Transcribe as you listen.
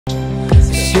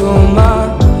You're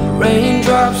my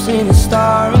raindrops in a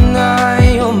starry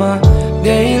night. You're my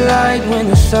daylight when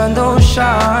the sun don't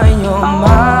shine. You're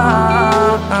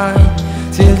mine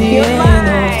till the end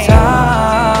of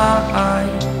time.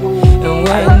 And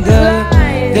when the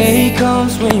day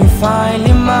comes when you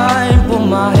finally mine, put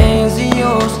my hands in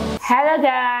yours. Hello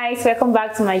guys, welcome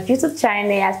back to my YouTube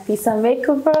channel at PEACESENT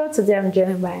Makeover. Today I'm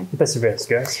joined by Perseverance,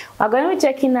 guys. We're going to be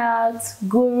checking out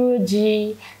Guru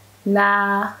G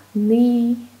Na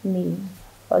Ni Ni.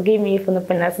 Forgive me for not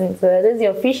pronouncing it. So this is the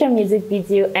official music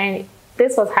video and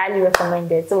this was highly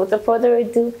recommended. So without further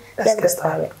ado, let's get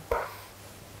started.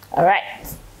 Alright.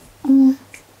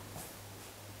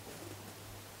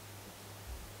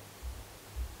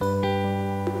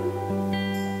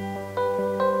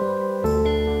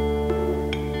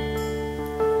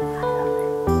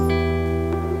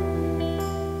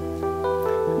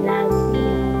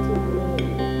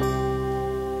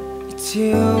 It's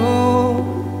you,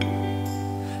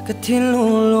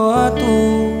 katiluluatu.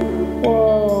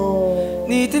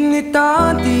 Nitin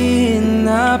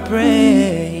I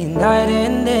pray night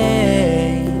and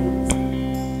day,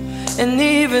 and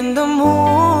even the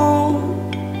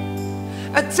moon,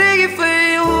 I take it for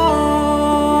you.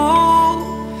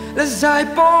 Let's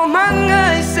hype on my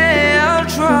Ngei, say I'll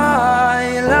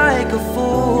try like a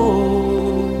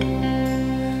fool,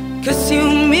 'cause you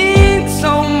mean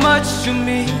so much to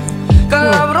me.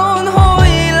 Cabrón,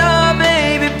 hoila,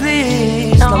 baby,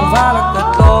 please. Don't valak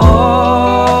that law.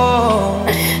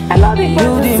 I love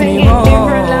people to sing in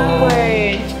different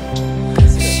language.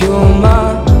 You're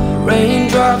my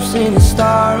raindrops in a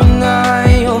starry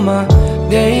night. You're my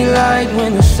daylight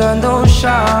when the sun don't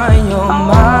shine. You're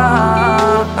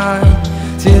mine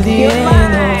till the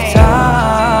end of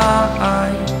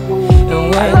time. And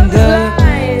when the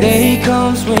day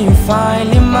comes when you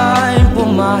finally mine, put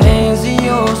my hands in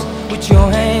yours, put your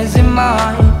hands in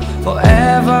mine,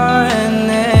 forever and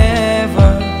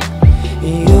ever.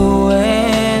 You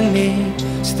and me,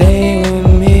 stay with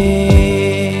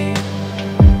me,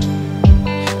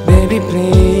 baby,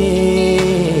 please,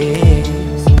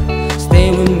 stay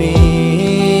with me.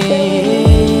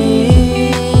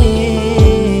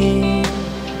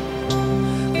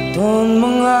 Doon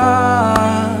mga,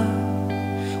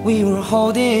 we were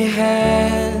holding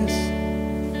hands.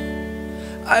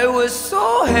 I was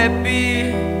so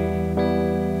happy,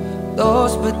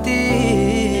 those pati.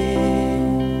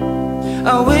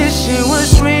 I wish it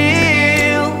was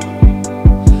real.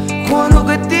 Quando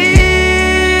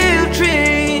gatil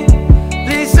tree,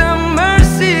 please have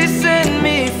mercy, set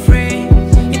me free.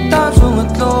 Itapos mo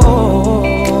matlo,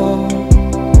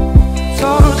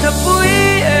 sorrow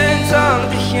tapuy and tongue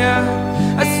to hear.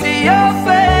 I see your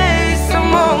face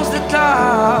amongst the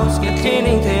clouds, get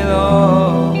cleaning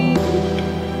tail.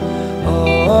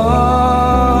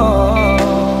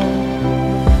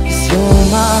 You're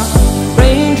my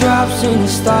raindrops in the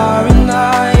starry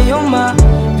night. You're my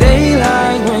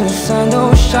daylight when the sun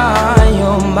don't shine.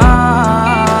 You're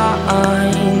mine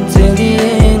till the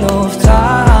end of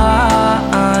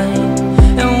time.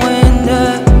 And when the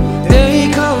day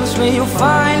comes when you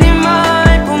finally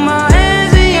mine, put my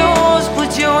hands in yours,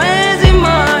 put your hands in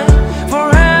mine,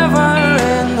 forever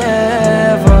and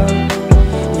ever.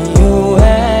 You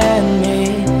and me,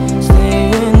 stay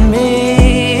with me.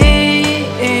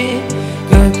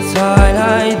 Good time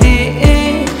I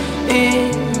did,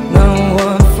 no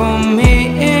one for me.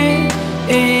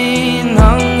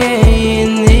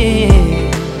 Ngei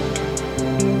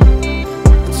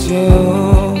it's you.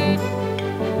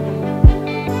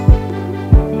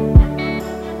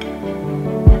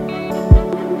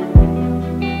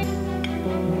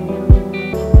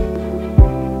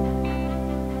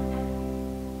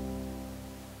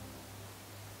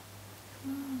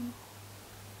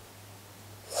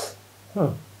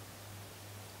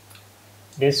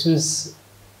 This was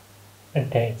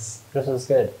intense. This was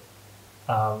good.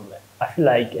 I feel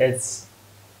like it's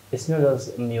not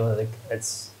just music.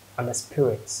 It's an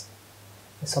experience.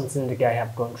 It's something the guy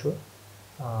have gone through.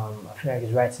 I feel like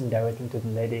he's writing directly to the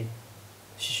lady.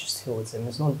 She should stay with him.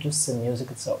 It's not just the music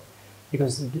itself,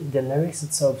 because the lyrics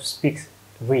itself speaks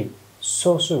real,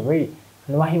 so real.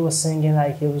 And what he was singing,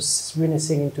 like he was really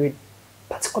singing to a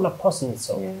particular person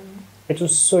itself. Yeah. It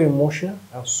was so emotional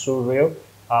and so real.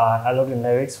 I love the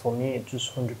lyrics. For me, it was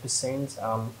 100%.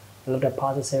 I love the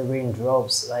part that said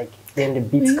raindrops. Like then the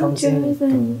beat comes in,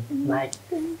 like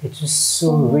it was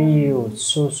so real,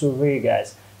 so real,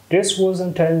 guys. This was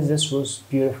intense. This was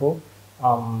beautiful.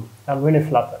 I'm really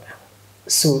flattered,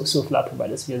 so flattered by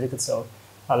this music itself.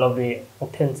 I love the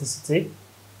authenticity,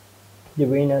 the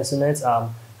realness in it. I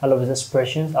love his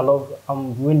expressions.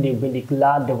 I'm really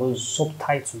glad there was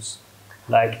subtitles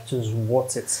like it was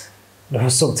worth it. The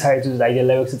subtitles, like the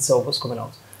lyrics itself was coming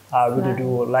out. I really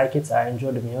do like it. I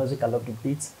enjoy the music. I love the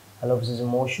beats. I love his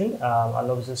emotion. I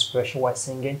love his expression while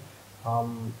singing.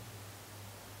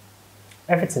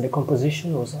 Everything, the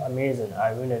composition was amazing. I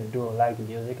really do like the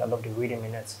music. I love the rhythm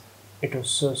in it. It was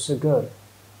so good.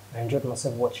 I enjoyed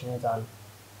myself watching it, and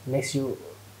it makes you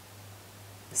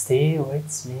stay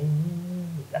with me.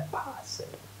 That part said,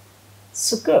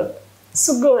 so good,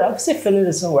 so good. I'm still feeling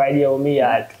the song right here with me.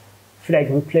 I feel like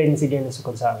replaying it again the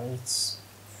second time.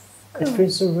 It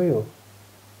feels so real,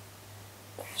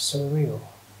 so real.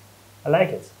 I like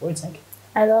it. What do you think?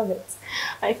 I love it.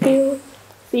 I feel.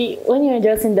 See, when you're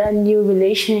just in that new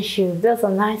relationship, that's a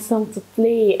nice song to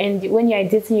play. And when you're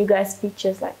editing you guys'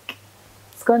 pictures, like,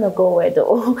 it's gonna go well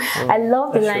though. I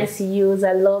love the lines he used.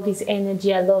 I love his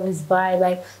energy. I love his vibe.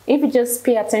 Like, if you just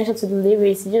pay attention to the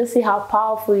lyrics, you just see how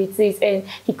powerful it is, and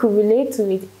he could relate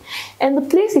to it. And the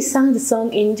place he sang the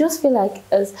song in, you just feel like,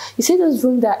 as you see those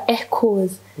rooms that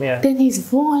echoes. Yeah. Then his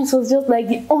voice was just like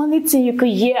the only thing you could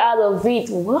hear out of it.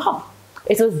 Wow.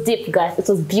 It was deep, guys. It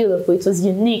was beautiful. It was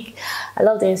unique. I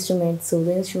love the instrument too.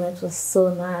 The instrument was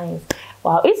so nice.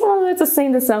 Wow, it's one way to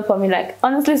sing the song for me. Like,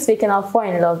 honestly speaking, I'll fall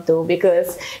in love though,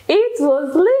 because it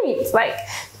was lit. Like,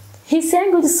 he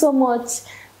sang with so much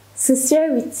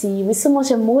sincerity, with so much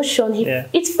emotion.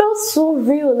 It felt so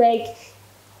real. Like,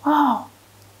 wow.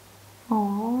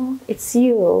 Oh, it's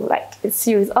you. Like, it's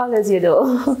you. It's always you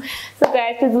though. So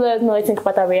guys, please let us know what you think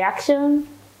about our reaction.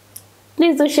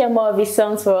 Please do share more of his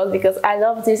songs for us, because I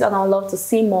love this and I would love to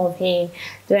see more of him.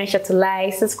 Don't forget to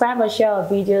like, subscribe, and share our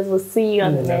videos. We'll see you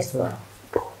on the next one.